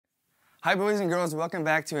Hi boys and girls, welcome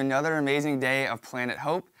back to another amazing day of Planet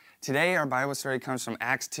Hope. Today our Bible story comes from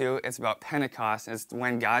Acts 2. It's about Pentecost. It's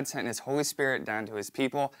when God sent His Holy Spirit down to His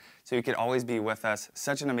people so He could always be with us.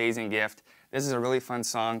 Such an amazing gift. This is a really fun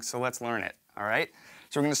song, so let's learn it, all right?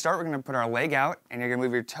 So we're going to start, we're going to put our leg out, and you're going to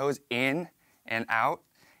move your toes in and out,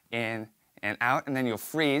 and then you'll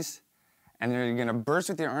freeze. And then you're going to burst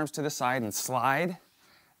with your arms to the side and slide.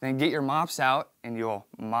 Then get your mops out, and you'll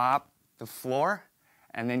mop the floor.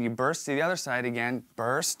 And then you burst to the other side again,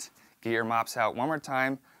 burst, get your mops out one more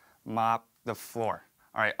time, mop the floor.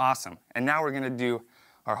 All right, awesome. And now we're gonna do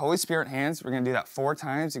our Holy Spirit hands. We're gonna do that 4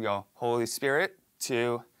 times. You go, Holy Spirit,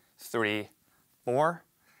 2, 3, 4.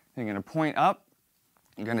 Then you're gonna point up,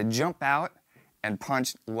 you're gonna jump out and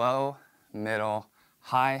punch low, middle,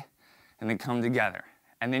 high, and then come together.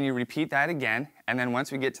 And then you repeat that again. And then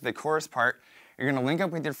once we get to the chorus part, you're gonna link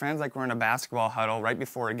up with your friends like we're in a basketball huddle right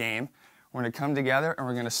before a game. We're going to come together and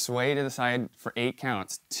we're going to sway to the side for 8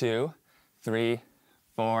 counts. 2, 3,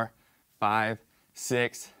 4, 5,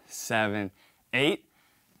 6, 7, 8.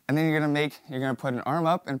 And then you're going to put an arm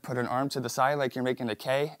up and put an arm to the side like you're making a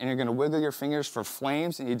K. And you're going to wiggle your fingers for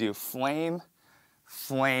flames. And you do flame,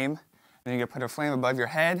 flame. Then you're going to put a flame above your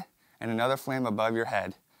head and another flame above your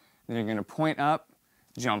head. Then you're going to point up,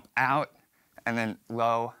 jump out, and then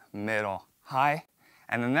low, middle, high.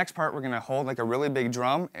 And the next part, we're going to hold like a really big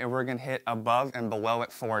drum, and we're going to hit above and below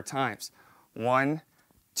it 4 times. 1,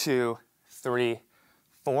 2, 3,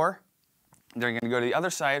 4. Then you're going to go to the other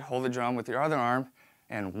side, hold the drum with your other arm,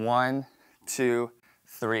 and 1, 2,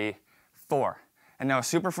 3, 4. And now a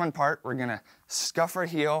super fun part, we're going to scuff our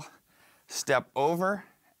heel, step over,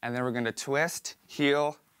 and then we're going to twist,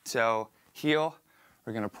 heel, toe, heel.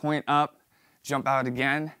 We're going to point up, jump out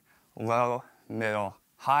again, low, middle,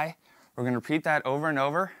 high. We're going to repeat that over and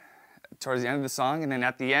over towards the end of the song, and then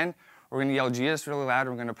at the end, we're going to yell Jesus really loud.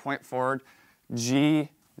 We're going to point forward,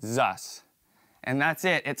 Jesus. And that's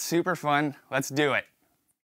it. It's super fun. Let's do it.